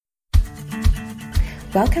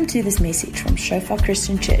Welcome to this message from Shofar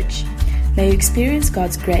Christian Church. May you experience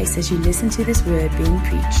God's grace as you listen to this word being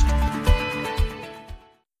preached.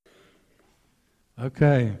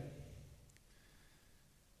 Okay.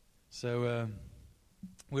 So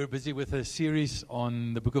we're busy with a series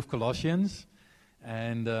on the book of Colossians,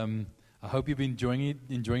 and I hope you've been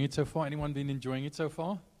enjoying it so far. Anyone been enjoying it so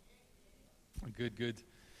far? Good.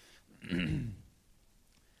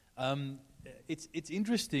 It's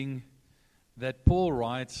interesting that Paul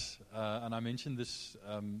writes, and I mentioned this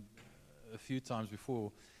a few times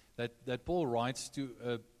before, that Paul writes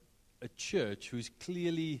to a church who's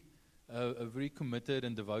clearly a very committed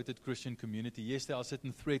and devoted Christian community. Yes, there are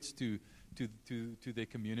certain threats to their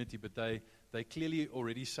community, but they clearly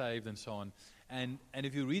already saved and so on. And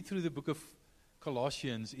if you read through the book of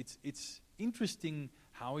Colossians, it's interesting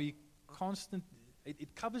how it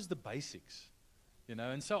covers the basics,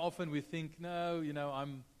 And so often we think, no,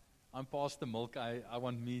 I'm past the milk. I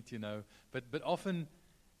want meat, But often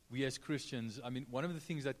we as Christians, one of the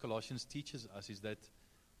things that Colossians teaches us is that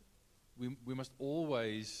we must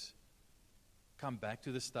always come back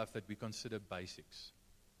to the stuff that we consider basics.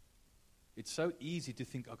 It's so easy to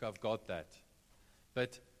think, okay, I've got that.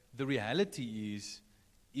 But the reality is,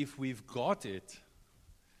 if we've got it,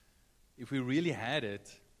 if we really had it,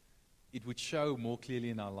 it would show more clearly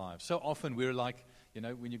in our lives. So often we're like,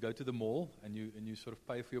 when you go to the mall and you sort of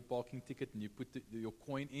pay for your parking ticket and you put your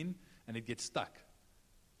coin in and it gets stuck.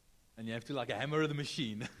 And you have to hammer the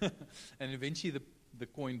machine. And eventually the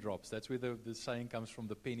coin drops. That's where the saying comes from,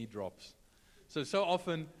 the penny drops. So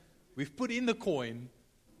often we've put in the coin,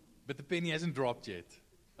 but the penny hasn't dropped yet.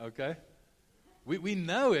 Okay? We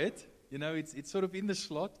know it. It's sort of in the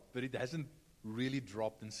slot, but it hasn't really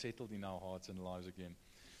dropped and settled in our hearts and lives again.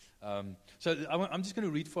 So I'm just going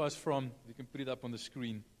to read for us from, you can put it up on the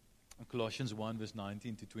screen, Colossians 1, verse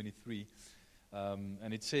 19 to 23.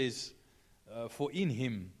 And it says, for in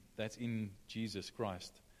him, that's in Jesus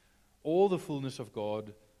Christ, all the fullness of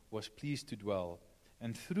God was pleased to dwell,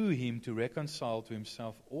 and through him to reconcile to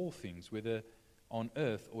himself all things, whether on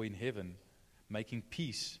earth or in heaven, making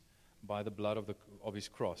peace by the blood of his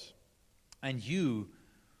cross. And you,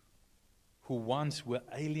 who once were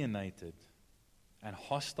alienated and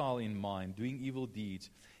hostile in mind, doing evil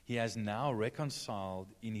deeds, he has now reconciled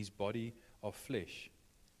in his body of flesh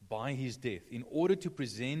by his death, in order to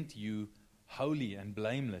present you holy and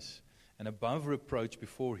blameless and above reproach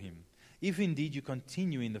before him. If indeed you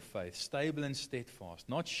continue in the faith, stable and steadfast,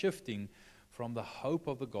 not shifting from the hope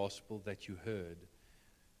of the gospel that you heard,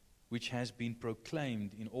 which has been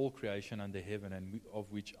proclaimed in all creation under heaven, and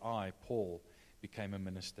of which I, Paul, became a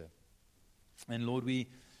minister. And Lord, we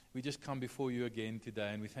just come before you again today,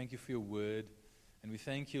 and we thank you for your word, and we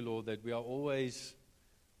thank you, Lord, that we are always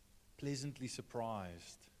pleasantly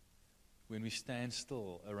surprised when we stand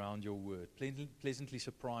still around your word, pleasantly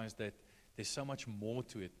surprised that there's so much more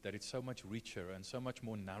to it, that it's so much richer and so much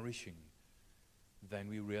more nourishing than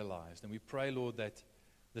we realized. And we pray, Lord, that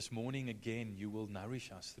this morning again you will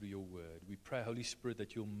nourish us through your word. We pray, Holy Spirit,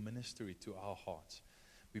 that you'll minister it to our hearts.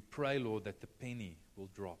 We pray, Lord, that the penny will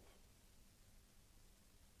drop.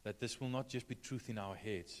 That this will not just be truth in our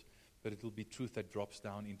heads, but it will be truth that drops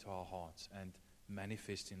down into our hearts and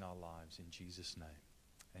manifests in our lives. In Jesus'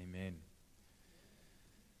 name, amen.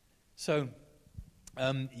 So,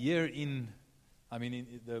 here in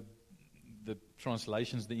the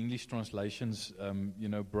translations, the English translations,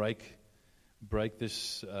 break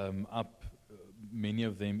this up. Many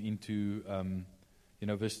of them into,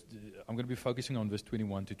 verse. I'm going to be focusing on verse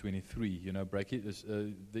 21 to 23. Break it.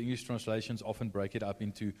 The English translations often break it up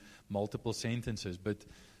into multiple sentences, but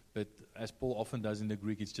as Paul often does in the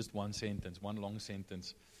Greek, it's just one sentence, one long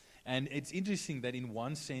sentence. And it's interesting that in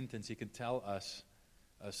one sentence he can tell us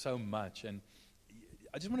so much. And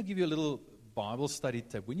I just want to give you a little Bible study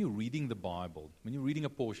tip. When you're reading the Bible, when you're reading a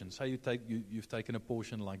portion, say you've taken a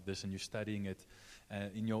portion like this and you're studying it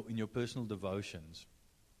in your personal devotions.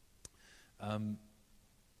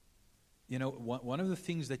 One of the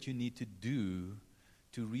things that you need to do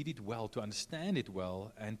to read it well, to understand it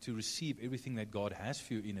well, and to receive everything that God has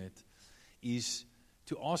for you in it, is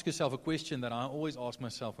to ask yourself a question that I always ask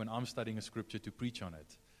myself when I'm studying a scripture to preach on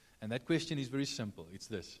it. And that question is very simple. It's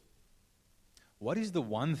this: what is the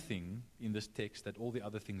one thing in this text that all the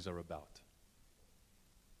other things are about?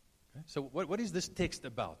 Okay? So what is this text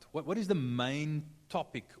about? What is the main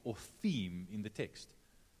topic or theme in the text?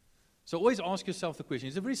 So always ask yourself the question.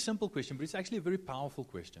 It's a very simple question, but it's actually a very powerful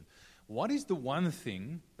question. What is the one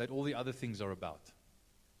thing that all the other things are about?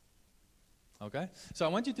 Okay? So I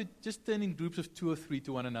want you to just turn in groups of 2 or 3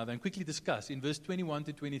 to one another and quickly discuss in verse 21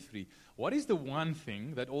 to 23. What is the one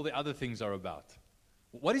thing that all the other things are about?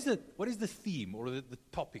 What is the theme or the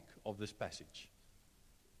topic of this passage?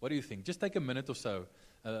 What do you think? Just take a minute or so,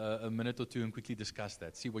 a minute or two, and quickly discuss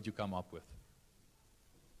that. See what you come up with.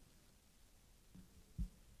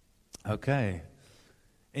 Okay.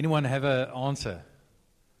 Anyone have an answer?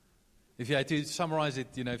 If you had to summarize it,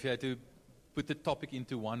 if you had to put the topic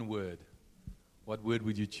into one word, what word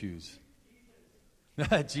would you choose?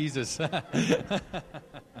 Jesus.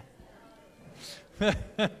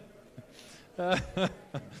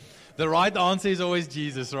 The right answer is always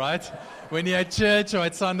Jesus, right? When you're at church or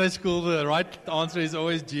at Sunday school, the right answer is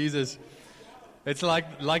always Jesus. It's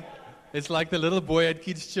like the little boy at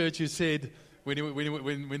kids' church who said, when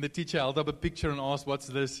the teacher held up a picture and asked, "What's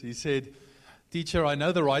this?" He said, "Teacher, I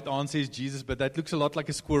know the right answer is Jesus, but that looks a lot like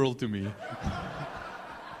a squirrel to me."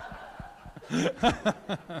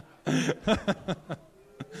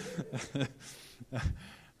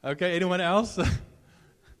 Okay, anyone else?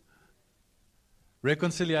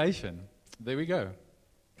 Reconciliation. There we go.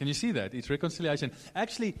 Can you see that? It's reconciliation.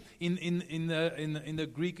 Actually, in the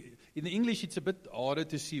Greek, in the English, it's a bit harder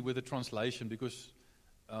to see with the translation because,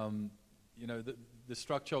 the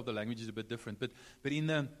structure of the language is a bit different. But in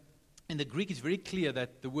the Greek, it's very clear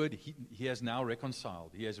that the word he has now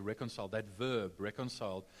reconciled. He has reconciled. That verb,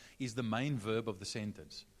 reconciled, is the main verb of the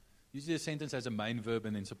sentence. Usually a sentence has a main verb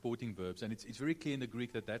and then supporting verbs. And it's very clear in the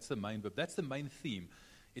Greek that that's the main verb. That's the main theme.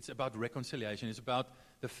 It's about reconciliation. It's about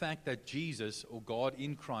the fact that Jesus, or God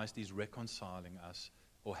in Christ, is reconciling us,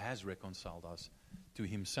 or has reconciled us to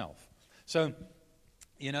himself. So,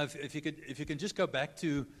 if you can just go back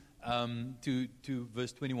to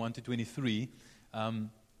verse 21 to 23,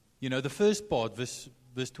 the first part, verse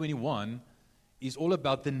 21, is all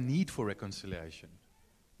about the need for reconciliation.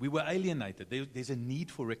 We were alienated. There's a need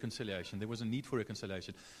for reconciliation. There was a need for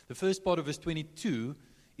reconciliation. The first part of verse 22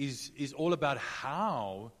 is all about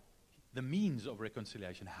how, the means of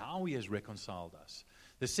reconciliation, how he has reconciled us.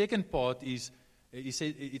 The second part is,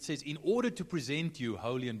 it says, in order to present you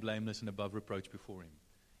holy and blameless and above reproach before him.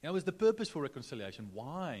 That was the purpose for reconciliation.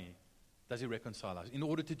 Why does he reconcile us? In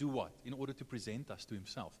order to do what? In order to present us to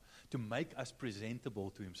himself, to make us presentable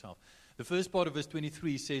to himself. The first part of verse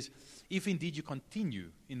 23 says, if indeed you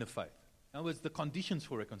continue in the faith. In other words, the conditions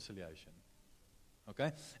for reconciliation.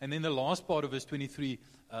 Okay? And then the last part of verse 23,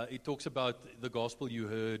 it talks about the gospel you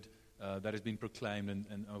heard that has been proclaimed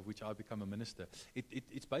and of which I become a minister.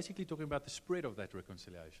 It's basically talking about the spread of that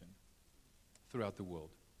reconciliation throughout the world.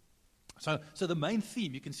 So the main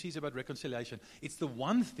theme you can see is about reconciliation. It's the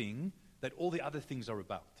one thing that all the other things are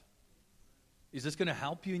about. Is this going to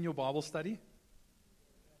help you in your Bible study?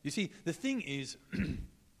 You see, the thing is,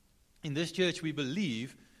 in this church we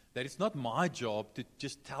believe that it's not my job to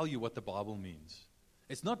just tell you what the Bible means.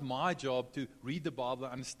 It's not my job to read the Bible,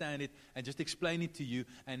 understand it, and just explain it to you,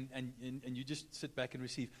 and you just sit back and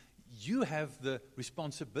receive. You have the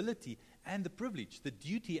responsibility and the privilege, the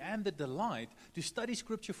duty and the delight to study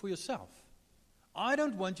Scripture for yourself. I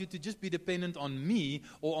don't want you to just be dependent on me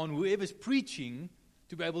or on whoever's preaching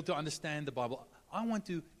to be able to understand the Bible. I want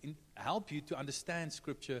to help you to understand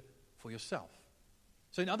Scripture for yourself.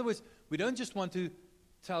 So in other words, we don't just want to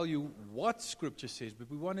tell you what Scripture says, but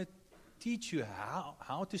we want to teach you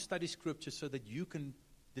how to study Scripture so that you can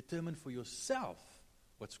determine for yourself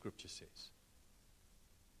what Scripture says.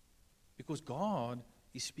 Because God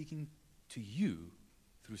is speaking to you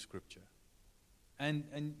through Scripture. And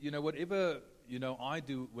whatever I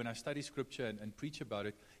do when I study Scripture and preach about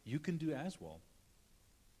it, you can do as well.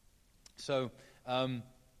 So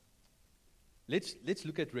let's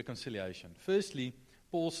look at reconciliation. Firstly,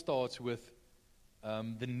 Paul starts with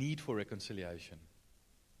the need for reconciliation.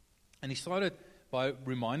 And he started by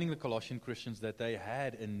reminding the Colossian Christians that they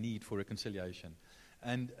had a need for reconciliation.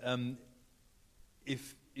 And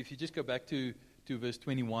if you just go back to verse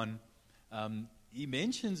 21, he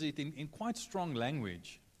mentions it in quite strong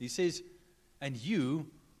language. He says, and you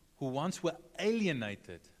who once were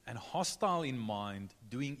alienated and hostile in mind,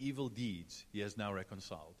 doing evil deeds, he has now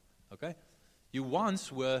reconciled. Okay? You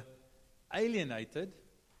once were alienated,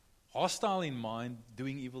 hostile in mind,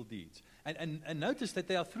 doing evil deeds. And notice that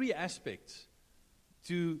there are three aspects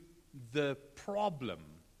to the problem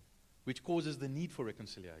which causes the need for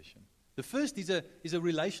reconciliation. The first is a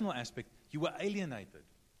relational aspect. You were alienated.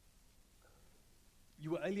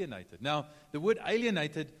 You were alienated. Now, the word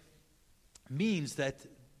alienated means that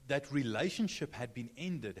relationship had been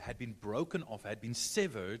ended, had been broken off, had been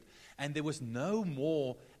severed, and there was no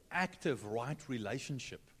more active right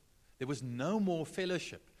relationship. There was no more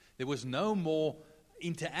fellowship. There was no more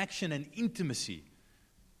interaction and intimacy.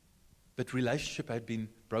 but relationship had been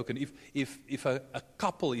broken. If a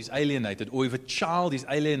couple is alienated, or if a child is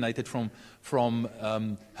alienated from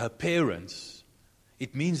her parents,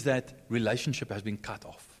 it means that relationship has been cut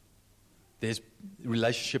off.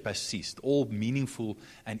 Relationship has ceased. All meaningful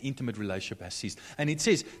and intimate relationship has ceased. And it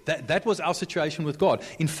says that was our situation with God.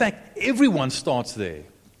 In fact, everyone starts there.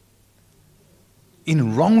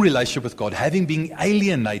 In wrong relationship with God, having been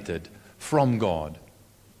alienated from God.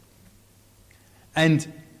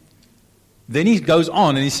 And then he goes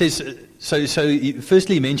on and he says, so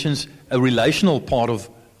firstly he mentions a relational part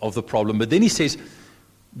of the problem, but then he says,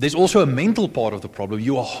 there's also a mental part of the problem.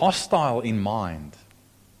 You are hostile in mind.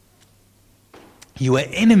 You are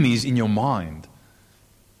enemies in your mind.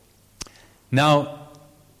 Now,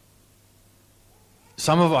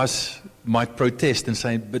 some of us might protest and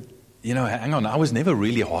say, but, hang on, I was never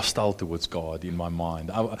really hostile towards God in my mind.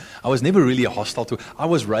 I was never really hostile to. I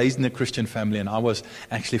was raised in a Christian family and I was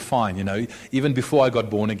actually fine, Even before I got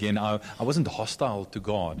born again, I wasn't hostile to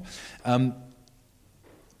God.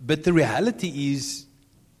 But the reality is,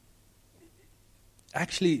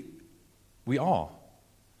 actually, we are.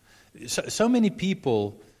 So many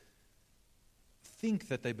people think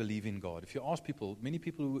that they believe in God. If you ask people, many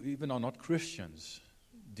people who even are not Christians,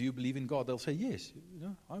 do you believe in God? They'll say, yes,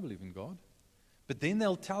 I believe in God. But then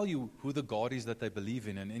they'll tell you who the God is that they believe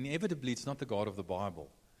in, and inevitably it's not the God of the Bible.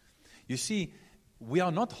 You see, we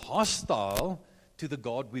are not hostile to the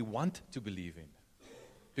God we want to believe in.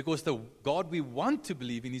 Because the God we want to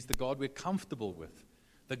believe in is the God we're comfortable with.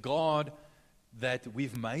 The God that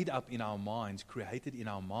we've made up in our minds, created in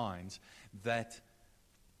our minds, that,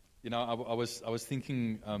 I was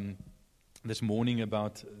thinking this morning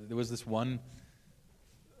about, there was this one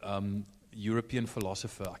European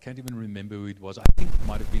philosopher, I can't even remember who it was, I think it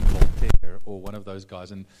might have been Voltaire or one of those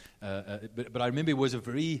guys, and but I remember he was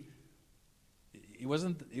he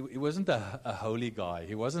wasn't a holy guy,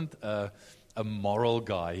 he wasn't a moral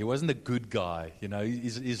guy, he wasn't a good guy,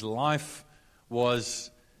 his life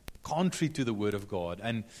was contrary to the Word of God.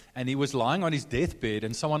 And he was lying on his deathbed,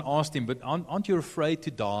 and someone asked him, but aren't you afraid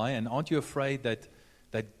to die? And aren't you afraid that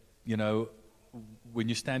when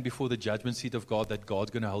you stand before the judgment seat of God, that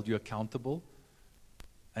God's going to hold you accountable?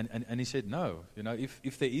 And he said, no.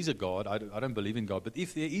 If there is a God, I don't believe in God, but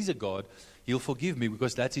if there is a God, He'll forgive me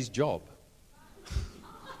because that's His job.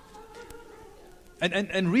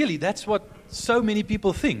 and really, that's what so many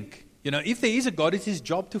people think. If there is a God, it's His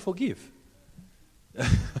job to forgive.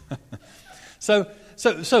 So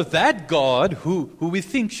that God who we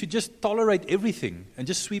think should just tolerate everything and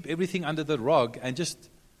just sweep everything under the rug and just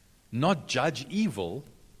not judge evil,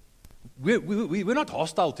 we're not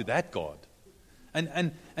hostile to that God.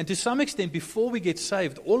 And to some extent, before we get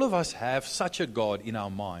saved, all of us have such a God in our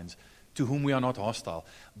minds to whom we are not hostile.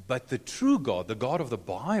 But the true God, the God of the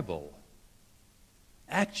Bible,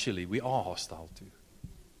 actually we are hostile to.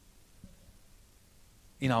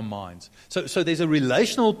 In our minds. So there's a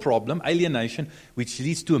relational problem, alienation, which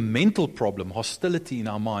leads to a mental problem, hostility in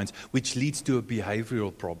our minds, which leads to a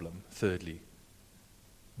behavioral problem, thirdly,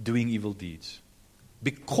 doing evil deeds.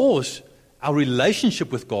 Because our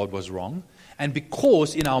relationship with God was wrong, and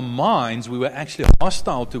because in our minds we were actually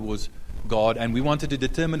hostile towards God, and we wanted to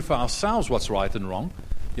determine for ourselves what's right and wrong.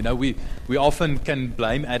 We often can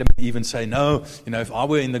blame Adam and Eve and say, no, if I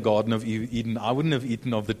were in the Garden of Eden, I wouldn't have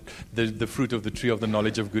eaten of the fruit of the tree of the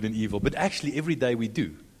knowledge of good and evil. But actually, every day we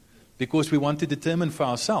do. Because we want to determine for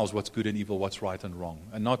ourselves what's good and evil, what's right and wrong,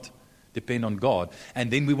 and not depend on God.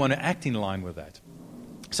 And then we want to act in line with that.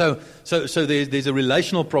 So there's a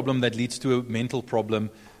relational problem that leads to a mental problem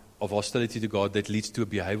of hostility to God that leads to a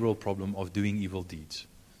behavioral problem of doing evil deeds.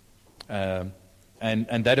 And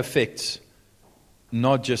that affects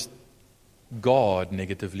not just God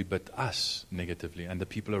negatively, but us negatively, and the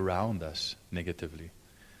people around us negatively.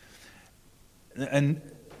 And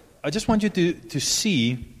I just want you to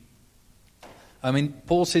see,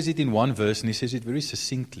 Paul says it in one verse, and he says it very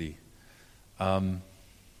succinctly. But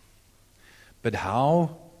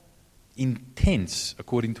how intense,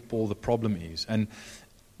 according to Paul, the problem is. And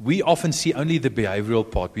we often see only the behavioral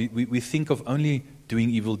part. We think of only doing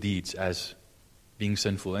evil deeds as being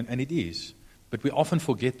sinful, and it is. But we often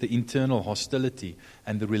forget the internal hostility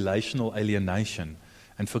and the relational alienation,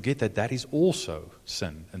 and forget that is also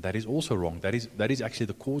sin, and that is also wrong. That is actually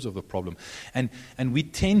the cause of the problem. And we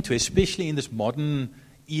tend to, especially in this modern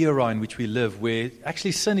era in which we live, where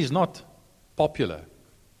actually sin is not popular.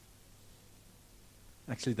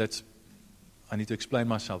 Actually, I need to explain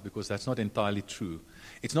myself, because that's not entirely true.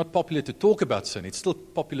 It's not popular to talk about sin. It's still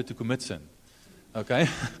popular to commit sin. Okay?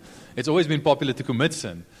 It's always been popular to commit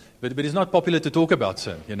sin. But it's not popular to talk about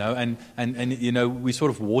sin, and we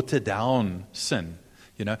sort of water down sin,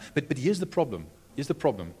 But here's the problem.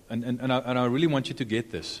 And I really want you to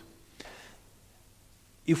get this.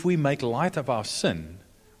 If we make light of our sin,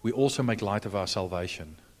 we also make light of our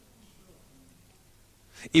salvation.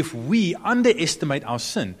 If we underestimate our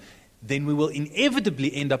sin, then we will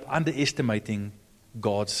inevitably end up underestimating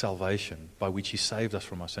God's salvation, by which He saved us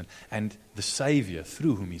from our sin, and the Savior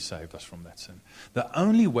through whom He saved us from that sin. The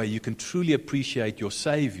only way you can truly appreciate your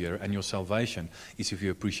Savior and your salvation is if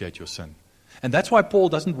you appreciate your sin. And that's why Paul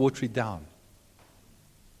doesn't water it down.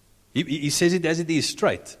 He says it as it is,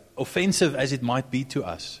 straight, offensive as it might be to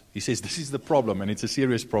us. He says this is the problem, and it's a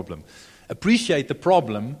serious problem. Appreciate the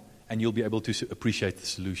problem, and you'll be able to appreciate the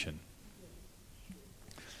solution.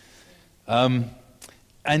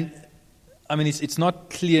 It's not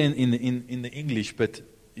clear in the English, but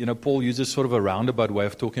Paul uses sort of a roundabout way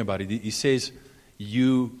of talking about it. He says,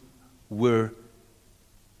 you were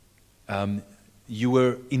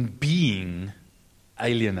in being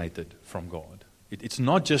alienated from God. It's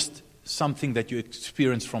not just something that you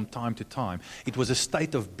experience from time to time. It was a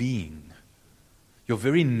state of being. Your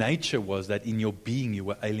very nature was that in your being you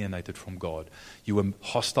were alienated from God. You were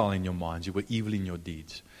hostile in your minds. You were evil in your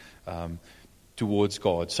deeds towards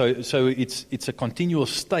God. So it's a continual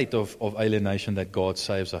state of alienation that God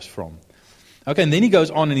saves us from. Okay, and then he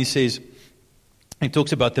goes on and he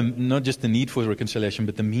talks about not just the need for reconciliation,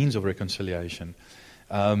 but the means of reconciliation.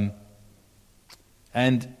 And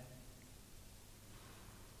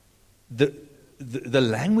the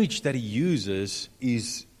language that he uses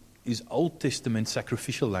is Old Testament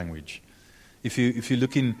sacrificial language. If you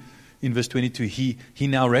look in verse 22, he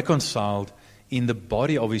now reconciled in the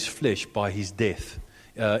body of his flesh by his death.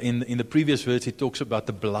 In the previous verse, he talks about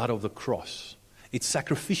the blood of the cross. It's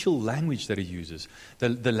sacrificial language that he uses.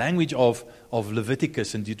 The language of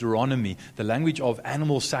Leviticus and Deuteronomy, the language of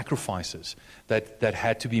animal sacrifices that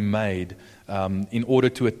had to be made in order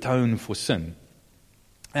to atone for sin.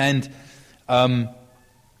 And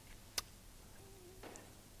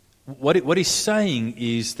what he's saying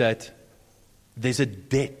is that there's a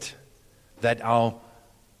debt that our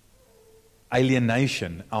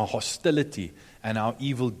alienation, our hostility, and our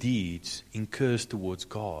evil deeds incurs towards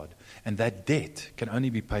God. And that debt can only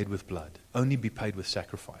be paid with blood, only be paid with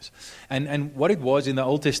sacrifice. And what it was in the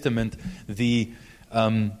Old Testament, the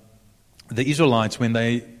Israelites, when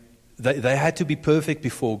they had to be perfect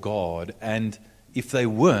before God, and if they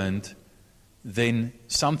weren't, then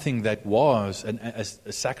something that was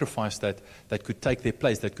a sacrifice that could take their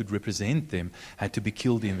place, that could represent them, had to be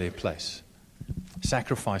killed in their place,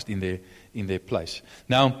 sacrificed in their place.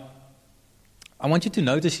 Now, I want you to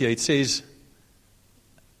notice here, it says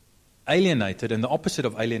alienated, and the opposite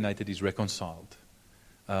of alienated is reconciled.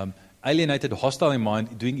 Alienated, hostile in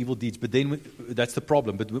mind, doing evil deeds, but then that's the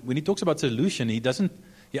problem. But when he talks about solution, he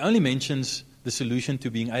only mentions the solution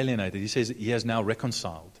to being alienated. He says he has now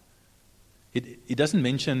reconciled. He doesn't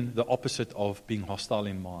mention the opposite of being hostile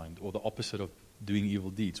in mind or the opposite of doing evil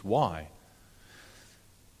deeds. Why?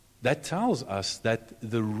 That tells us that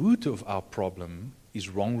the root of our problem is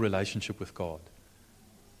wrong relationship with God.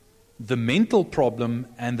 The mental problem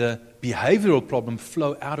and the behavioral problem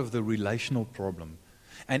flow out of the relational problem.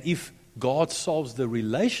 And if God solves the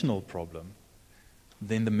relational problem,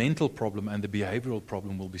 then the mental problem and the behavioral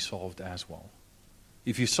problem will be solved as well.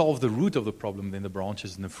 If you solve the root of the problem, then the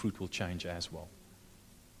branches and the fruit will change as well.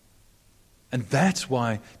 And that's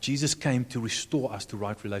why Jesus came to restore us to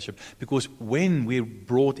right relationship. Because when we're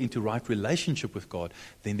brought into right relationship with God,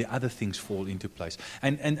 then the other things fall into place.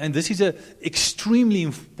 And this is an extremely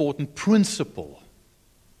important principle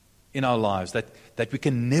in our lives that we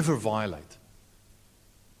can never violate.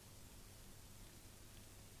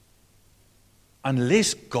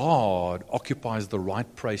 Unless God occupies the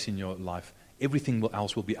right place in your life, everything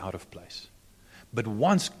else will be out of place. But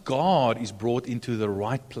once God is brought into the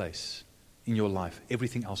right place in your life,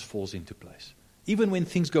 everything else falls into place. Even when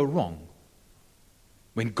things go wrong,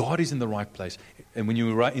 when God is in the right place, and when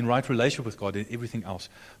you're in right relationship with God, then everything else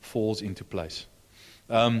falls into place.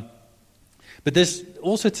 But this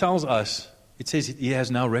also tells us, it says he has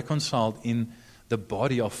now reconciled in the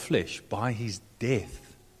body of flesh by his death.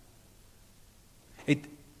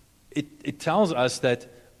 It tells us that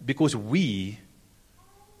because we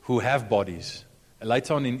who have bodies,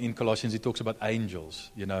 later on in Colossians it talks about angels.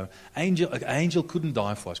 An angel couldn't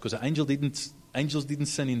die for us because angels didn't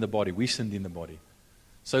sin in the body. We sinned in the body.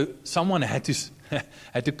 So someone had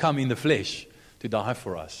to come in the flesh to die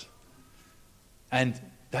for us. And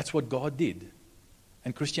that's what God did.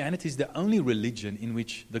 And Christianity is the only religion in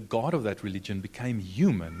which the God of that religion became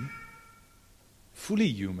human fully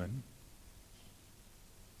human,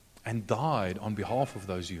 and died on behalf of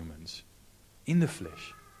those humans in the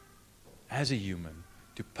flesh, as a human,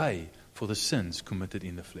 to pay for the sins committed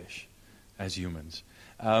in the flesh as humans.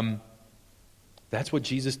 That's what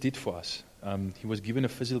Jesus did for us. He was given a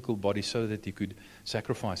physical body so that he could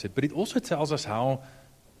sacrifice it. But it also tells us how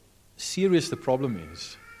serious the problem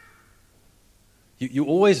is. You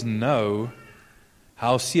always know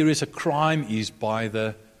how serious a crime is by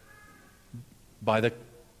the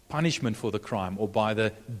punishment for the crime, or by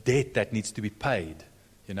the debt that needs to be paid.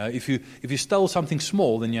 You know, if you stole something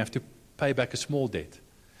small, then you have to pay back a small debt.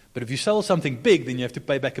 But if you stole something big, then you have to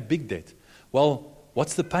pay back a big debt. Well,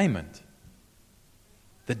 what's the payment?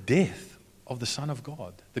 The death of the Son of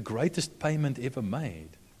God, the greatest payment ever made.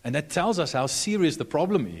 And that tells us how serious the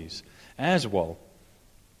problem is as well.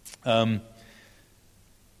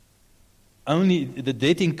 Only the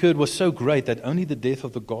debt incurred was so great that only the death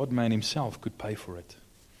of the God-man himself could pay for it.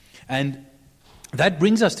 And that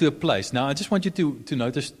brings us to a place. Now, I just want you to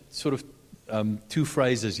notice sort of two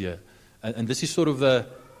phrases here. And this is sort of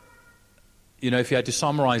if you had to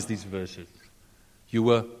summarize these verses. You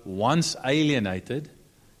were once alienated,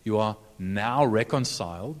 you are now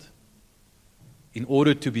reconciled in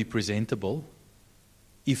order to be presentable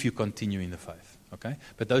if you continue in the faith. Okay?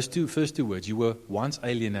 But those first two words, you were once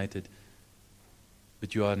alienated,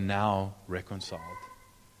 but you are now reconciled.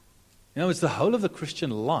 You know, it's the whole of the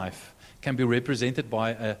Christian life can be represented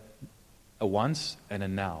by a once and a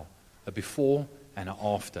now, a before and an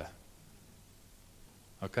after.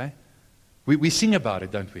 Okay? We sing about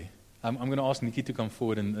it, don't we? I'm going to ask Nikki to come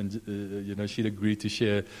forward, and she'd agree to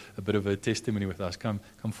share a bit of a testimony with us. Come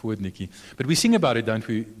forward, Nikki. But we sing about it, don't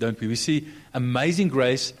we? We see amazing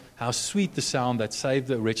grace, how sweet the sound that saved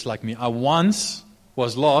a wretch like me. I once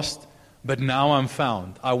was lost, but now I'm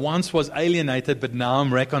found. I once was alienated, but now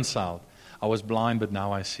I'm reconciled. I was blind, but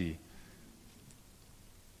now I see.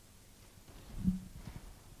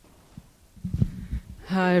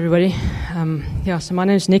 Hi, everybody. So my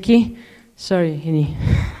name is Nikki. Sorry, Hennie.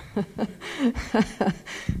 So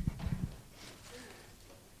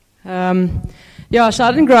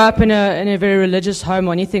I didn't grow up in a very religious home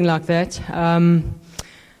or anything like that.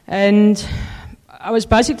 And I was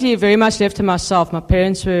basically very much left to myself. My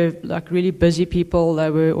parents were like really busy people. They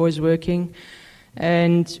were always working.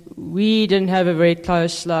 And we didn't have a very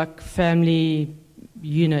close family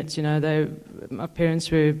unit. My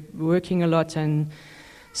parents were working a lot, and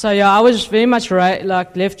so I was very much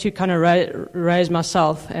left to kind of raise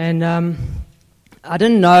myself. And I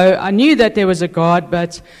didn't know. I knew that there was a God,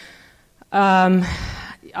 but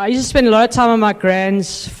I used to spend a lot of time on my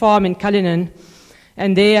grand's farm in Cullinan,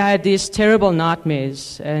 and there I had these terrible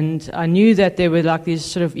nightmares. And I knew that there were these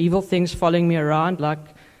sort of evil things following me around.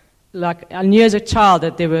 Like I knew as a child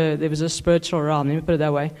that there was a spiritual realm. Let me put it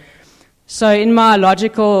that way. So in my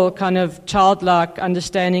logical kind of childlike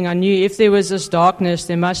understanding, I knew if there was this darkness,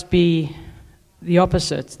 there must be the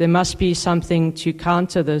opposite. There must be something to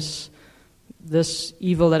counter this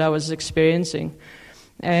evil that I was experiencing.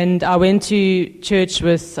 And I went to church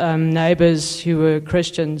with neighbors who were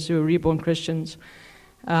Christians, who were reborn Christians,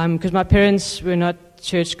 because my parents were not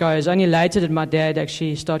churchgoers. Only later did my dad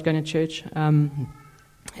actually start going to church.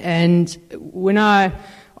 And when I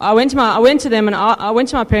went to them, and I went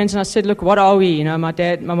to my parents and I said, "Look, what are we?" My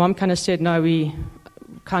mom kind of said, "No, we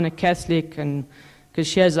kind of Catholic," and because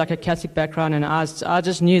she has a Catholic background, and I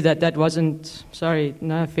just knew that wasn't. Sorry,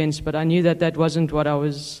 no offense, but I knew that wasn't what I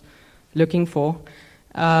was looking for.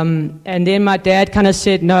 And then my dad kind of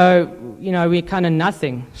said, "No, we're kind of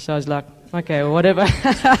nothing." So I was like, "Okay, well, whatever."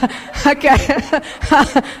 Okay,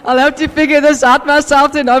 I'll have to figure this out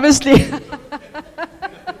myself then, obviously.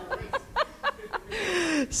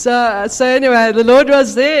 So anyway, the Lord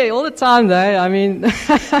was there all the time, though. I mean,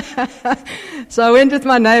 so I went with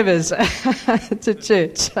my neighbors to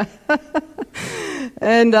church,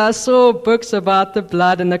 and I saw books about the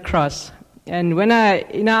blood and the cross. And when I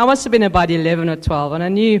must have been about 11 or 12, and I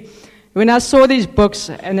knew when I saw these books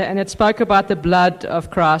and it spoke about the blood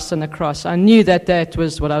of Christ and the cross, I knew that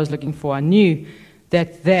was what I was looking for. I knew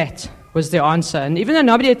that was the answer, and even though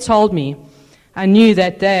nobody had told me, I knew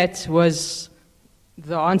that was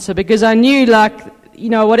the answer, because I knew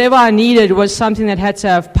whatever I needed was something that had to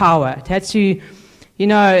have power. It had to,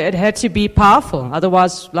 it had to be powerful.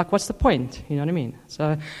 Otherwise, what's the point? You know what I mean?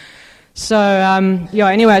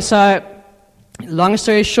 Anyway, so long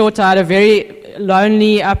story short, I had a very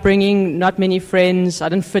lonely upbringing, not many friends. I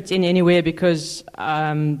didn't fit in anywhere because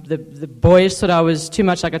the boys thought I was too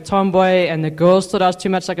much like a tomboy, and the girls thought I was too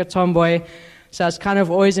much like a tomboy. So I was kind of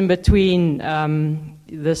always in between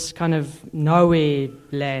this kind of nowhere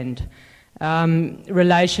land.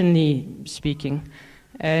 relationally speaking.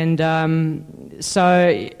 And so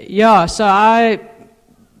I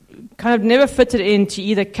kind of never fitted into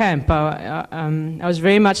either camp. I was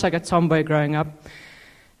very much like a tomboy growing up.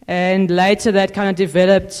 And later that kind of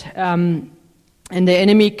developed, and the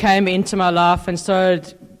enemy came into my life and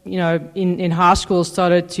started, in high school,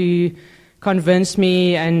 started to convince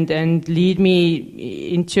me and lead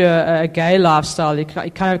me into a gay lifestyle. He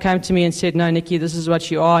kind of came to me and said, "No, Nikki, this is what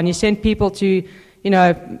you are." And he sent people to,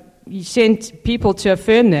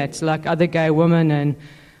 affirm that, like other gay women, and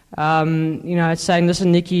saying,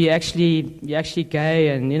 "Listen, Nikki, you're actually gay,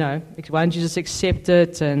 and why don't you just accept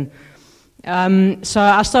it?" And so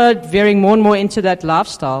I started veering more and more into that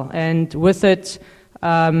lifestyle, and with it,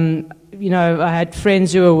 I had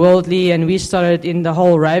friends who were worldly, and we started in the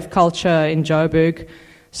whole rave culture in Joburg.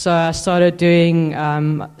 So I started doing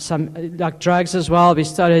some like drugs as well.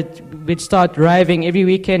 We'd start raving every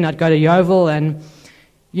weekend. I'd go to Yeovil, and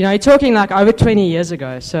you're talking like over 20 years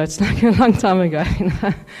ago. So it's like a long time ago.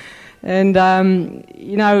 And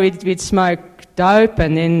we'd smoke dope,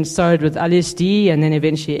 and then started with LSD, and then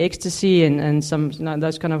eventually ecstasy, and some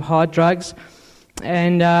those kind of hard drugs.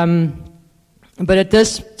 And but at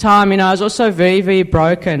this time, I was also very, very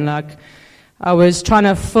broken. Like I was trying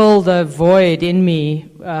to fill the void in me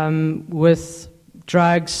with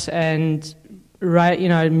drugs and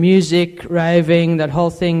music, raving, that whole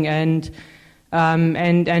thing, and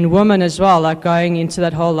women as well, like going into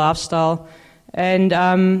that whole lifestyle. And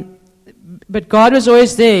but God was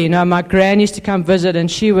always there. My gran used to come visit, and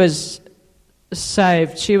she was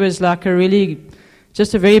saved. She was like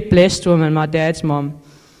just a very blessed woman, my dad's mom.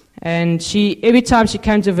 And every time she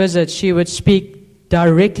came to visit, she would speak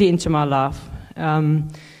directly into my life.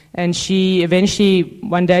 And she eventually,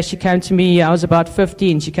 one day she came to me, I was about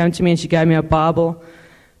 15, she came to me and she gave me a Bible.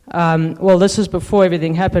 Well, this was before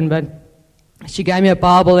everything happened, but she gave me a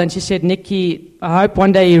Bible and she said, "Nikki, I hope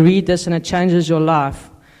one day you read this and it changes your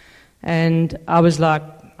life." And I was like,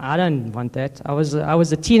 I don't want that. I was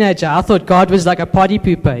a teenager. I thought God was like a party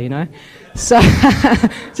pooper, So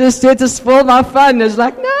just to spoil my fun. It's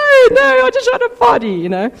like, no, I just want to party,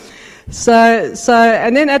 So,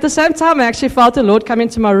 and then at the same time, I actually felt the Lord come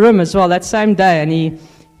into my room as well that same day, and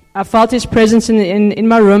I felt His presence in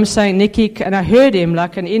my room saying, "Nikki," and I heard Him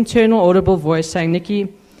like an internal audible voice saying, "Nikki,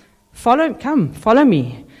 follow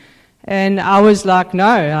me." And I was like,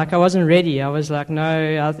 no, like I wasn't ready. I was like,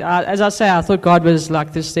 no. As I say, I thought God was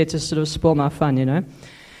like this there to sort of spoil my fun,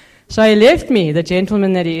 So He left me, the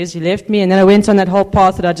gentleman that He is. He left me, and then I went on that whole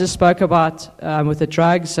path that I just spoke about with the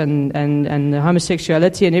drugs and the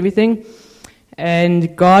homosexuality and everything.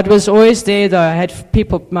 And God was always there, though. I had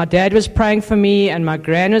people. My dad was praying for me, and my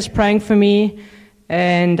gran was praying for me.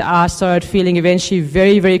 And I started feeling eventually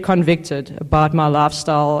very, very convicted about my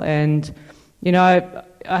lifestyle. And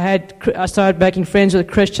I started making friends with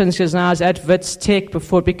Christians because I was at Wits Tech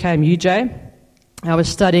before it became UJ. I was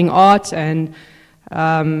studying art, and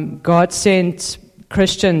God sent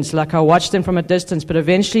Christians. Like I watched them from a distance, but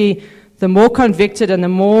eventually, the more convicted and the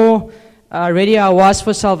more ready I was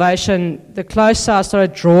for salvation, the closer I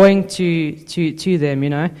started drawing to them.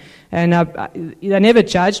 And they never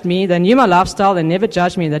judged me. They knew my lifestyle. They never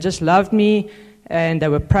judged me. They just loved me, and they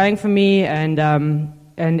were praying for me.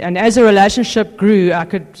 And as the relationship grew, I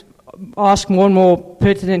could ask more and more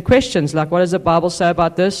pertinent questions, like, what does the Bible say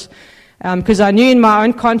about this? Because I knew in my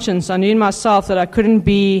own conscience, I knew in myself that I couldn't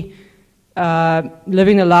be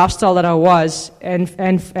living the lifestyle that I was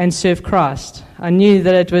and serve Christ. I knew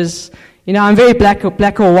that it was, I'm very black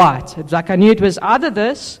or white. It's like I knew it was either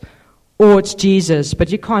this or it's Jesus,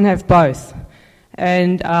 but you can't have both.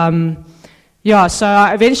 And so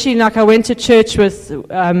I eventually, I went to church with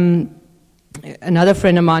another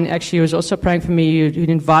friend of mine. Actually, was also praying for me. Who'd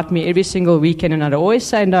invite me every single weekend, and I'd always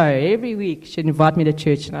say no. Every week she'd invite me to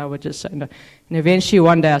church, and I would just say no. And eventually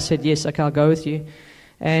one day I said, "Yes, okay, I'll go with you."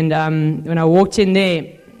 And when I walked in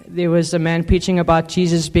there was a man preaching about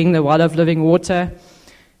Jesus being the well of living water.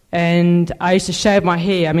 And I used to shave my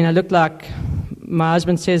hair. I mean, I looked like, my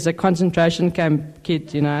husband says, a concentration camp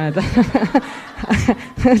kid,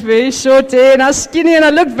 Very short hair, and I was skinny, and I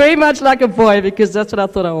looked very much like a boy because that's what I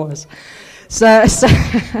thought I was. So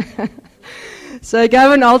I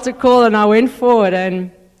gave an altar call, and I went forward,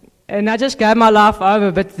 and I just gave my life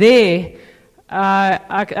over. But there,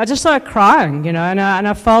 I just started crying, and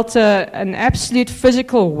I felt an absolute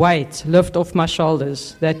physical weight lift off my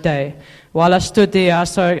shoulders that day. While I stood there,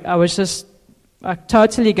 I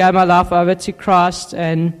totally gave my life over to Christ,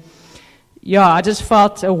 and I just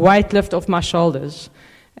felt a weight lift off my shoulders.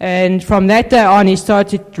 And from that day on, he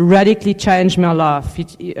started to radically change my life.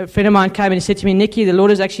 A friend of mine came and he said to me, Nikki, the Lord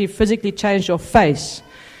has actually physically changed your face.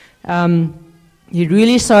 He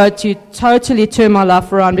really started to totally turn my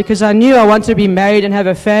life around, because I knew I wanted to be married and have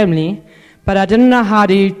a family, but I didn't know how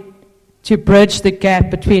to bridge the gap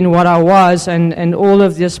between what I was and all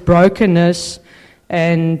of this brokenness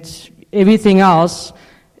and everything else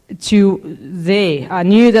to there. I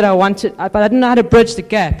knew that I wanted, but I didn't know how to bridge the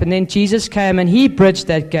gap. And then Jesus came and he bridged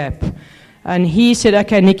that gap. And he said,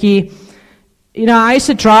 okay, Nikki, I used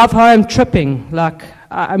to drive home tripping. My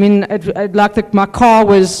car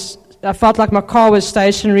was, I felt like my car was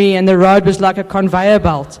stationary and the road was like a conveyor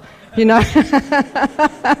belt. So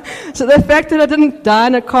the fact that I didn't die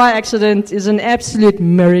in a car accident is an absolute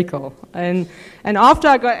miracle. And after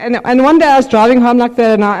I got, and one day I was driving home like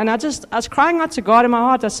that, and I was crying out to God in my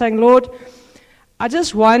heart. I was saying, Lord, I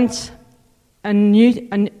just want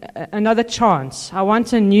another chance. I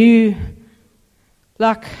want a new,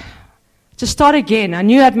 to start again. I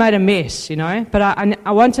knew I'd made a mess, but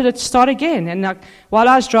I wanted it to start again. And while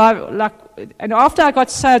I was driving, and after I got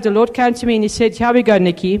saved, the Lord came to me and he said, here we go,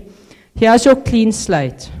 Nikki. Here's your clean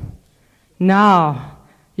slate. Now,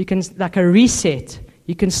 you can, like a reset,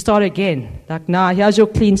 you can start again. Now, here's your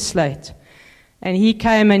clean slate. And he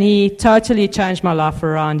came and he totally changed my life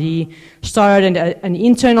around. He started an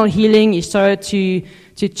internal healing. He started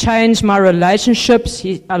to change my relationships.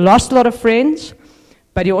 I lost a lot of friends,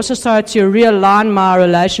 but he also started to realign my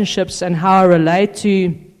relationships and how I relate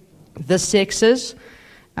to the sexes.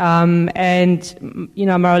 My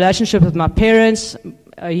relationship with my parents,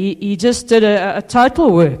 he just did a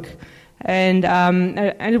total work. And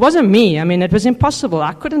it wasn't me. It was impossible.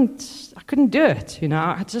 I couldn't do it,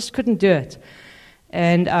 I just couldn't do it.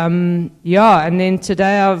 And and then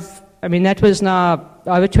today that was now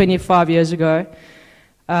over 25 years ago.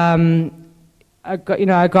 I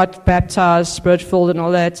got baptized, spirit-filled and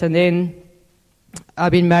all that, and then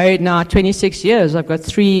I've been married now 26 years. I've got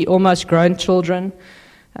 3 almost grown children.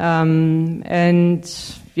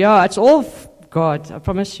 It's all God, I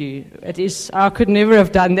promise you. It is. I could never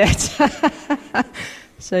have done that.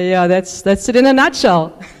 So that's it in a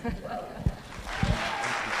nutshell.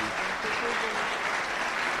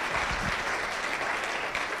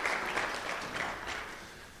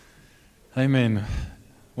 Amen.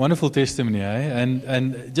 Wonderful testimony, eh?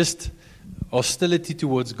 And just hostility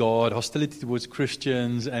towards God, hostility towards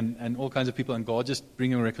Christians, and all kinds of people, and God just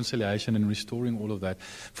bringing reconciliation and restoring all of that.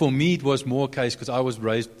 For me, it was more a case because I was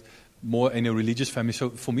raised more in a religious family. So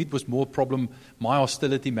for me, it was more problem. My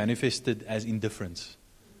hostility manifested as indifference.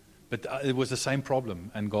 But it was the same problem,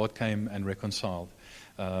 and God came and reconciled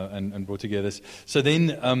and brought together. So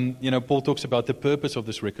then, Paul talks about the purpose of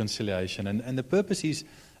this reconciliation. And the purpose is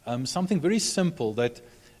something very simple that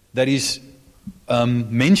is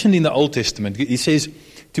mentioned in the Old Testament. He says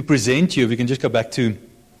to present you, if we can just go back to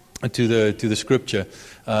the scripture,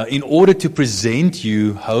 in order to present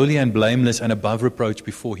you holy and blameless and above reproach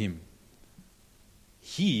before Him.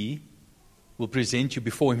 He will present you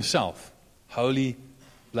before Himself, holy,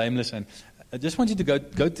 blameless. And I just want you to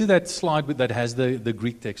go to that slide that has the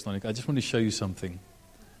Greek text on it. I just want to show you something.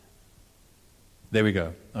 There we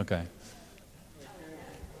go. Okay.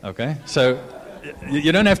 So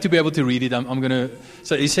you don't have to be able to read it. I'm going to.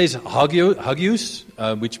 So it says hagios,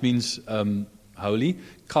 which means holy.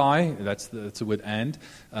 Kai, that's the word and.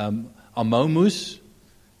 Amomus,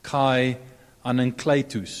 kai,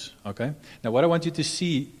 anankletus. Okay. Now what I want you to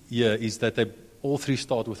see here is that they all 3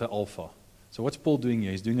 start with an alpha. So what's Paul doing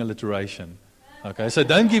here? He's doing alliteration. Okay, so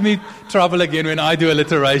don't give me trouble again when I do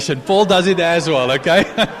alliteration. Paul does it as well, okay?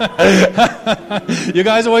 You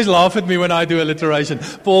guys always laugh at me when I do alliteration.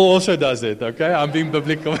 Paul also does it, okay? I'm being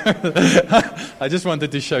biblical. I just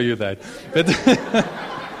wanted to show you that.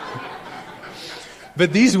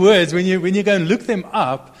 But these words, when you go and look them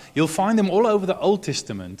up, you'll find them all over the Old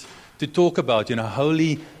Testament to talk about,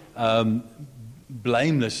 holy,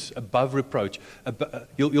 blameless, above reproach.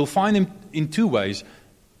 You'll find them in 2 ways.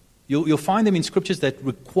 You'll find them in scriptures that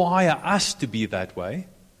require us to be that way.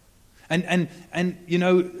 And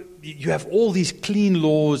you have all these clean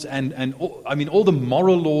laws and all the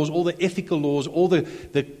moral laws, all the ethical laws, all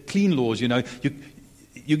the clean laws, You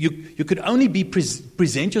could only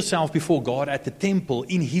present yourself before God at the temple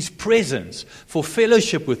in His presence for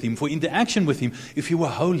fellowship with Him, for interaction with Him, if you were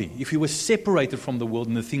holy, if you were separated from the world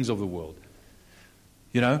and the things of the world.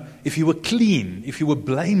 If you were clean, if you were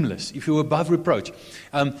blameless, if you were above reproach.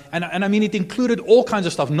 It included all kinds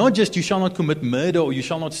of stuff, not just you shall not commit murder or you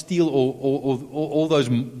shall not steal or all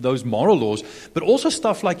those moral laws, but also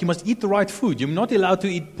stuff like you must eat the right food. You're not allowed to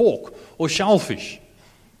eat pork or shellfish.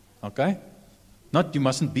 Okay? Not you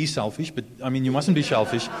mustn't be selfish, but I mean you mustn't be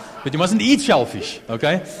selfish, but you mustn't eat shellfish,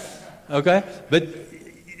 okay? Okay? But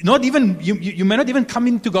not even you may not even come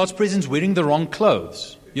into God's presence wearing the wrong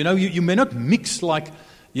clothes. You may not mix like,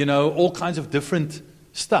 all kinds of different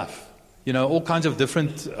stuff. All kinds of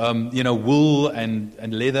different, wool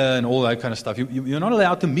and leather and all that kind of stuff. You're not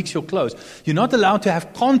allowed to mix your clothes. You're not allowed to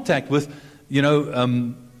have contact with,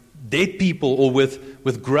 dead people or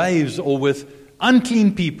with graves or with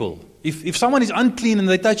unclean people. If someone is unclean and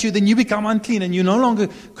they touch you, then you become unclean, and you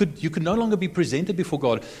could no longer be presented before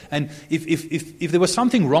God. And if there was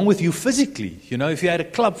something wrong with you physically, if you had a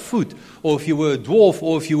club foot, or if you were a dwarf,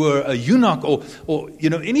 or if you were a eunuch, or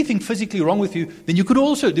anything physically wrong with you, then you were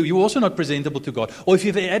also not presentable to God. Or if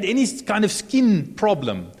you had any kind of skin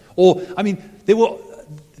problem,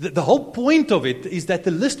 the whole point of it is that the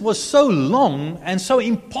list was so long and so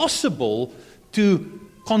impossible to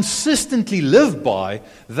consistently live by,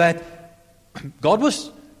 that God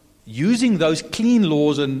was using those clean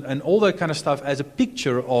laws and all that kind of stuff as a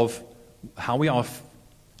picture of how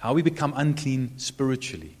we become unclean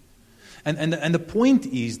spiritually. And the point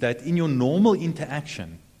is that in your normal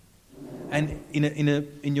interaction and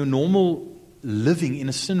in your normal living in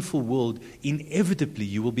a sinful world, inevitably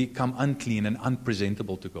you will become unclean and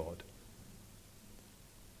unpresentable to God.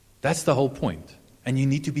 That's the whole point. And you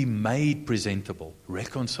need to be made presentable,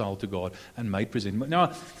 reconciled to God, and made presentable.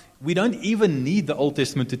 Now, we don't even need the Old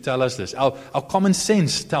Testament to tell us this. Our common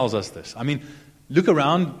sense tells us this. I mean, look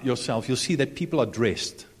around yourself, you'll see that people are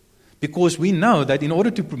dressed. Because we know that in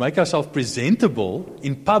order to make ourselves presentable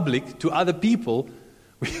in public to other people,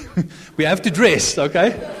 we have to dress,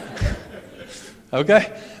 okay?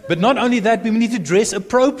 Okay? But not only that, we need to dress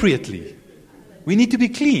appropriately. We need to be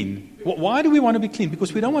clean. Why do we want to be clean?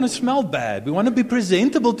 Because we don't want to smell bad. We want to be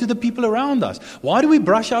presentable to the people around us. Why do we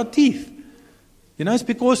brush our teeth? It's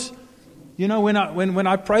because, when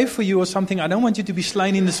I pray for you or something, I don't want you to be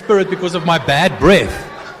slain in the spirit because of my bad breath.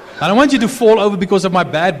 I don't want you to fall over because of my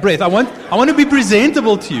bad breath. I want to be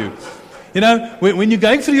presentable to you. When you're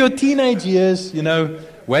going through your teenage years,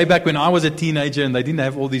 way back when I was a teenager and they didn't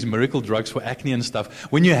have all these miracle drugs for acne and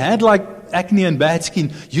stuff. When you had like acne and bad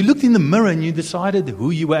skin, you looked in the mirror and you decided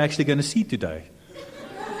who you were actually going to see today.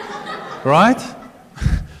 Right?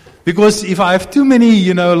 Because if I have too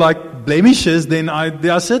many, blemishes, then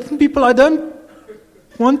there are certain people I don't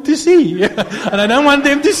want to see. And I don't want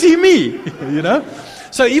them to see me,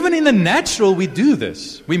 So even in the natural, we do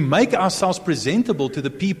this. We make ourselves presentable to the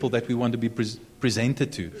people that we want to be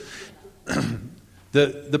presented to.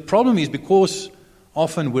 The problem is because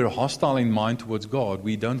often we're hostile in mind towards God,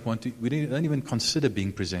 we don't even consider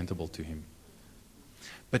being presentable to Him.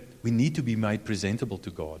 But we need to be made presentable to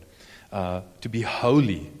God, to be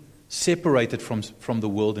holy, separated from the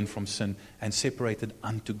world and from sin, and separated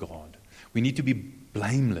unto God. We need to be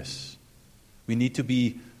blameless. We need to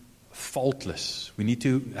be faultless. We need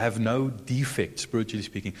to have no defect, spiritually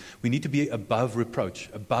speaking. We need to be above reproach,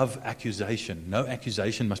 above accusation. No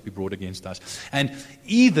accusation must be brought against us. And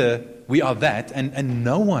either we are that, and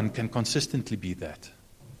no one can consistently be that.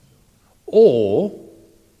 Or,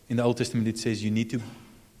 in the Old Testament it says you need to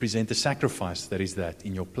present a sacrifice that is that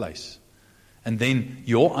in your place. And then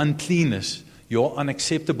your uncleanness, your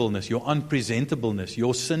unacceptableness, your unpresentableness,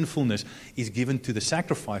 your sinfulness is given to the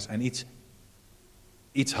sacrifice, and its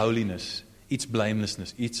holiness, its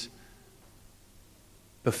blamelessness, its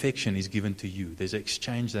perfection is given to you. There's an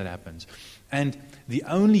exchange that happens. And the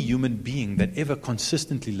only human being that ever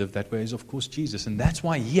consistently lived that way is, of course, Jesus. And that's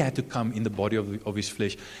why He had to come in the body of His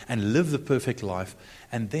flesh and live the perfect life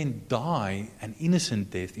and then die an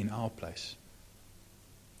innocent death in our place.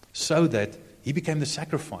 So that He became the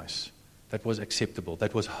sacrifice that was acceptable,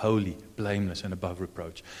 that was holy, blameless, and above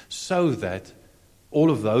reproach. So that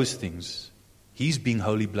all of those things, His being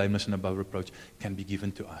holy, blameless, and above reproach, can be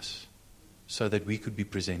given to us so that we could be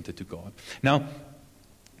presented to God. Now,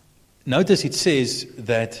 notice it says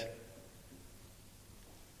that,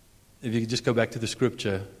 if you just go back to the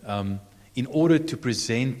scripture, in order to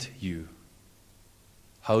present you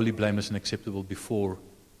holy, blameless, and acceptable before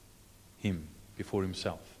Him, before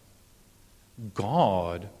Himself.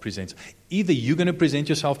 God presents. Either you're going to present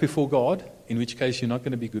yourself before God, in which case you're not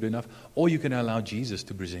going to be good enough, or you can allow Jesus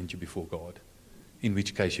to present you before God, in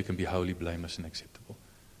which case you can be holy, blameless, and acceptable.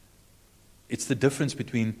 It's the difference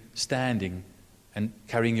between standing and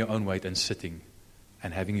carrying your own weight and sitting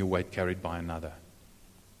and having your weight carried by another.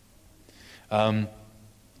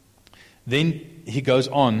 Then he goes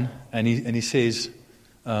on and he says,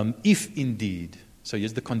 if indeed, so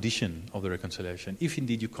here's the condition of the reconciliation, if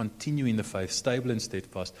indeed you continue in the faith, stable and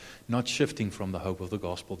steadfast, not shifting from the hope of the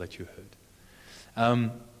gospel that you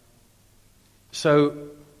heard. So,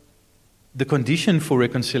 the condition for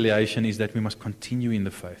reconciliation is that we must continue in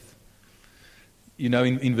the faith.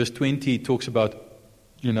 In verse 20, it talks about,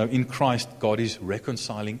 in Christ, God is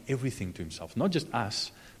reconciling everything to himself. Not just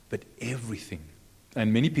us, but everything.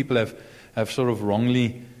 And many people have sort of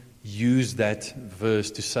wrongly used that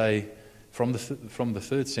verse to say, from the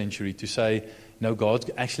 3rd century, to say, no, God's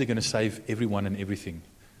actually going to save everyone and everything.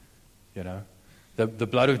 The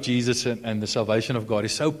blood of Jesus and the salvation of God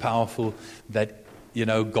is so powerful that,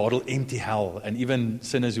 God will empty hell. And even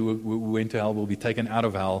sinners who went to hell will be taken out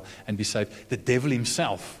of hell and be saved. The devil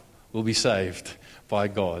himself will be saved by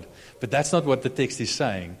God. But that's not what the text is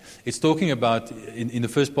saying. It's talking about, in the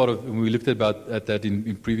first part of, we looked at that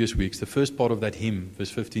in previous weeks, the first part of that hymn, verse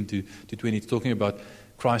 15 to 20, it's talking about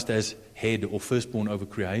Christ as head or firstborn over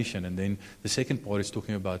creation. And then the second part is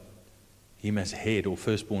talking about him as head or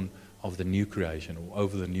firstborn of the new creation or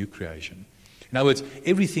over the new creation. In other words,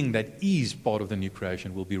 everything that is part of the new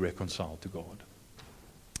creation will be reconciled to God.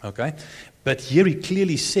 Okay? But here he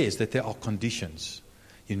clearly says that there are conditions.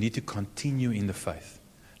 You need to continue in the faith.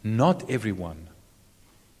 Not everyone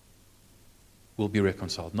will be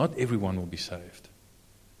reconciled. Not everyone will be saved.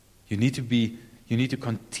 You need to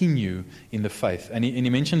continue in the faith. And he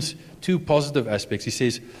mentions two positive aspects. He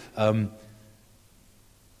says,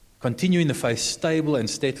 continue in the faith, stable and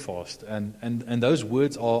steadfast. And those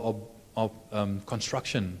words are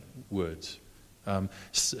construction words.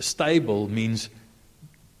 Stable means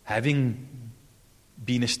having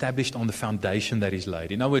been established on the foundation that is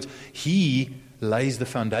laid. In other words, he lays the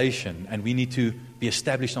foundation, and we need to be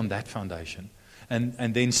established on that foundation.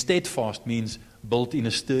 And then steadfast means built in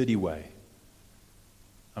a sturdy way.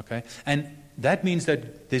 Okay? And that means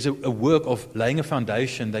that there's a work of laying a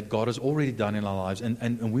foundation that God has already done in our lives,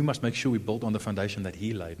 and we must make sure we build on the foundation that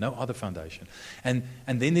he laid, no other foundation. And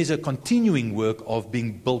then there's a continuing work of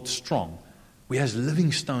being built strong. We as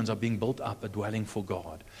living stones are being built up, a dwelling for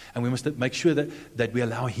God. And we must make sure that we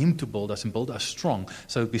allow him to build us and build us strong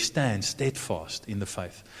so we stand steadfast in the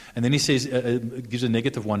faith. And then he says, gives a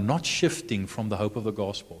negative one, not shifting from the hope of the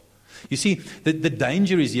gospel. You see, the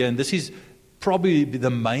danger is here, and this is probably the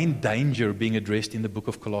main danger being addressed in the book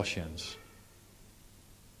of Colossians.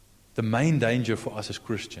 The main danger for us as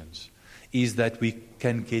Christians is that we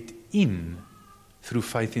can get in through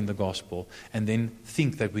faith in the gospel and then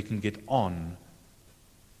think that we can get on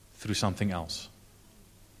through something else.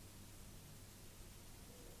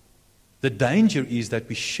 The danger is that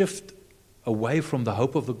we shift away from the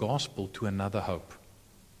hope of the gospel to another hope.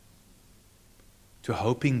 To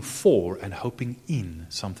hoping for and hoping in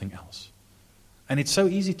something else. And it's so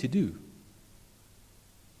easy to do.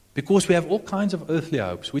 Because we have all kinds of earthly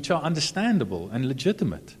hopes, which are understandable and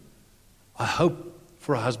legitimate. I hope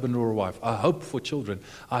for a husband or a wife. I hope for children.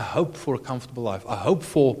 I hope for a comfortable life. I hope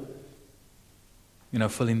for,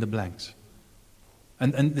 fill in the blanks.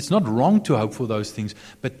 And it's not wrong to hope for those things,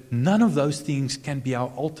 but none of those things can be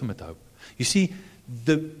our ultimate hope. You see,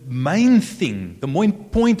 the main thing, the main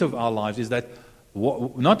point of our lives is that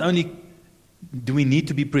not only do we need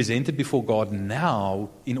to be presented before God now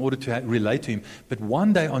in order to relate to him, but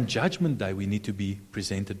one day on Judgment Day we need to be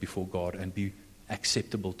presented before God and be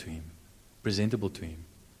acceptable to him, presentable to him.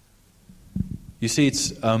 You see,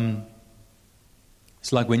 it's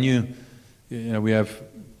like when we have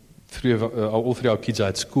all three of our kids are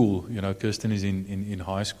at school. Kirsten is in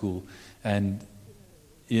high school, and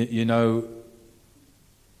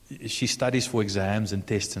she studies for exams and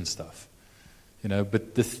tests and stuff.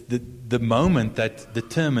 But the moment that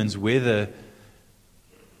determines whether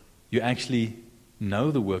you actually know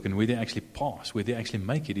the work and whether you actually pass, whether you actually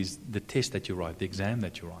make it, is the test that you write, the exam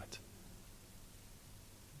that you write.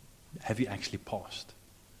 Have you actually passed?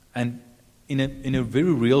 And in a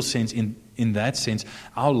very real sense, in that sense,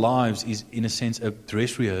 our lives is in a sense a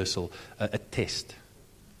dress rehearsal, a test.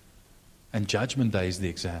 And Judgment Day is the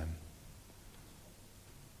exam.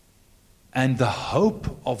 And the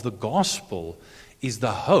hope of the gospel is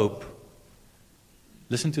the hope,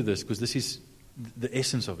 listen to this, because this is the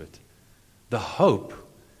essence of it. The hope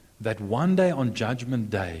that one day on Judgment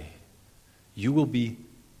Day, you will be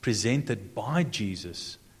presented by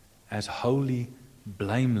Jesus as holy,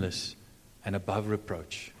 blameless, and above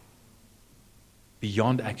reproach,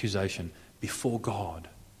 beyond accusation, before God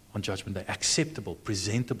on Judgment Day, acceptable,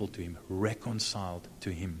 presentable to him, reconciled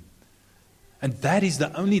to him. And that is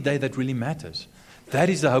the only day that really matters.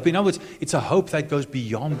 That is the hope. In other words, it's a hope that goes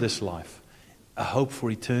beyond this life. A hope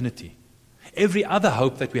for eternity. Every other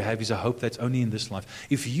hope that we have is a hope that's only in this life.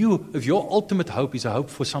 If your ultimate hope is a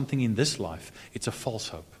hope for something in this life, it's a false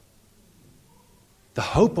hope. The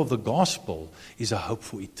hope of the gospel is a hope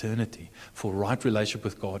for eternity, for right relationship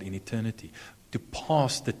with God in eternity. to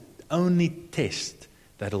pass the only test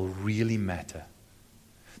that'll really matter.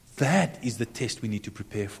 That is the test we need to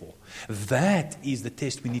prepare for. That is the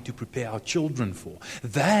test we need to prepare our children for.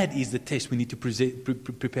 That is the test we need to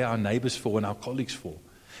prepare our neighbors for and our colleagues for.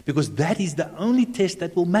 Because that is the only test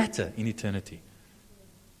that will matter in eternity.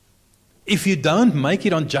 If you don't make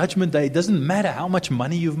it on Judgment Day, it doesn't matter how much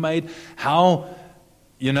money you've made, how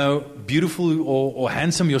beautiful or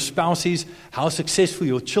handsome your spouse is, how successful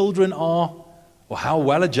your children are, or how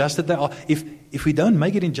well adjusted they are. If we don't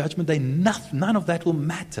make it in Judgment Day, none of that will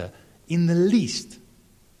matter in the least.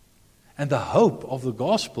 And the hope of the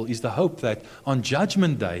gospel is the hope that on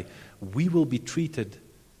Judgment Day, we will be treated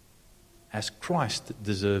as Christ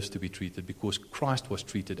deserves to be treated, because Christ was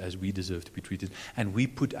treated as we deserve to be treated, and we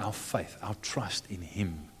put our faith, our trust in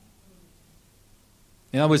Him.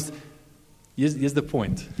 In other words, here's the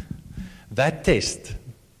point. That test,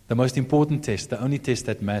 the most important test, the only test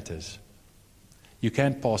that matters, you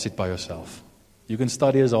can't pass it by yourself. You can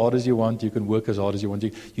study as hard as you want, you can work as hard as you want.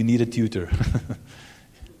 You need a tutor.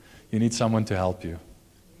 You need someone to help you.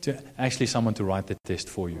 Someone to write the test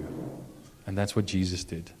for you. And that's what Jesus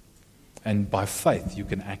did. And by faith, you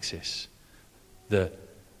can access the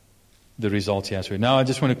results He has for you. Now, I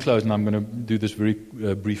just want to close, and I'm going to do this very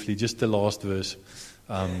briefly. Just the last verse.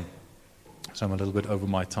 So I'm a little bit over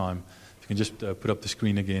my time. If you can just put up the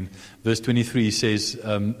screen again. Verse 23 says,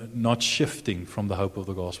 not shifting from the hope of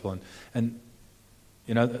the gospel. And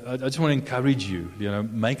I just want to encourage you,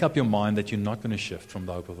 make up your mind that you're not going to shift from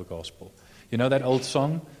the hope of the gospel. You know that old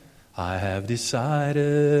song? I have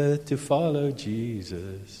decided to follow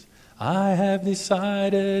Jesus. I have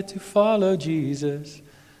decided to follow Jesus.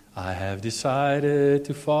 I have decided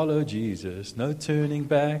to follow Jesus. No turning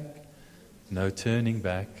back. No turning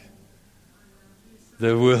back.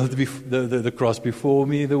 The world, the cross before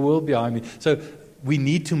me, the world behind me. So we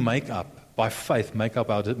need to make up our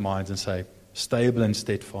minds and say, stable and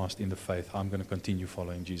steadfast in the faith. I'm going to continue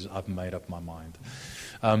following Jesus. I've made up my mind.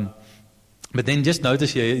 But then just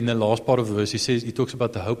notice here in the last part of the verse, he talks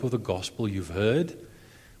about the hope of the gospel you've heard,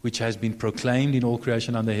 which has been proclaimed in all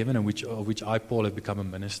creation under heaven, and of which I, Paul, have become a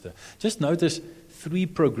minister. Just notice 3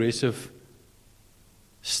 progressive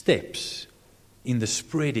steps in the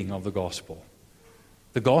spreading of the gospel.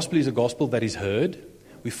 The gospel is a gospel that is heard.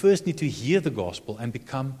 We first need to hear the gospel and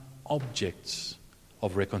become objects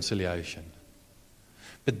of reconciliation.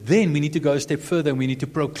 But then we need to go a step further, and we need to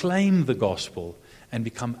proclaim the gospel and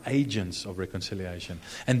become agents of reconciliation.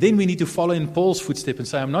 And then we need to follow in Paul's footsteps and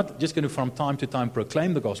say, I'm not just going to from time to time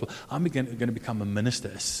proclaim the gospel. I'm going to become a minister,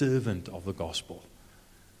 a servant of the gospel,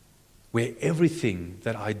 where everything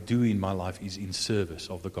that I do in my life is in service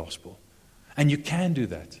of the gospel. And you can do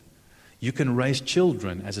that. You can raise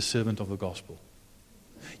children as a servant of the gospel.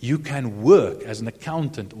 You can work as an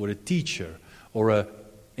accountant or a teacher or an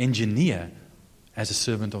engineer as a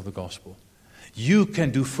servant of the gospel. You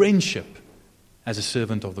can do friendship as a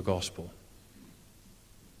servant of the gospel.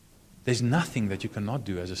 There's nothing that you cannot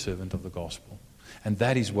do as a servant of the gospel. And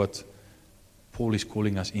that is what Paul is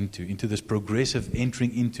calling us into this progressive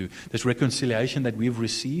entering into this reconciliation that we've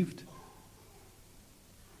received.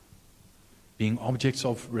 Being objects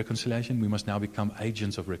of reconciliation, we must now become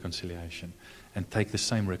agents of reconciliation and take the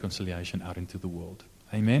same reconciliation out into the world.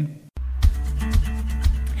 Amen.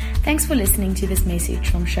 Thanks for listening to this message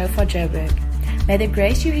from Shofar Joburg. May the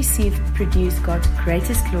grace you receive produce God's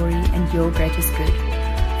greatest glory and your greatest good.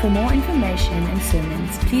 For more information and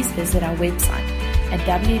sermons, please visit our website at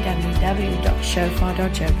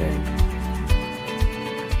www.shofar.joburg.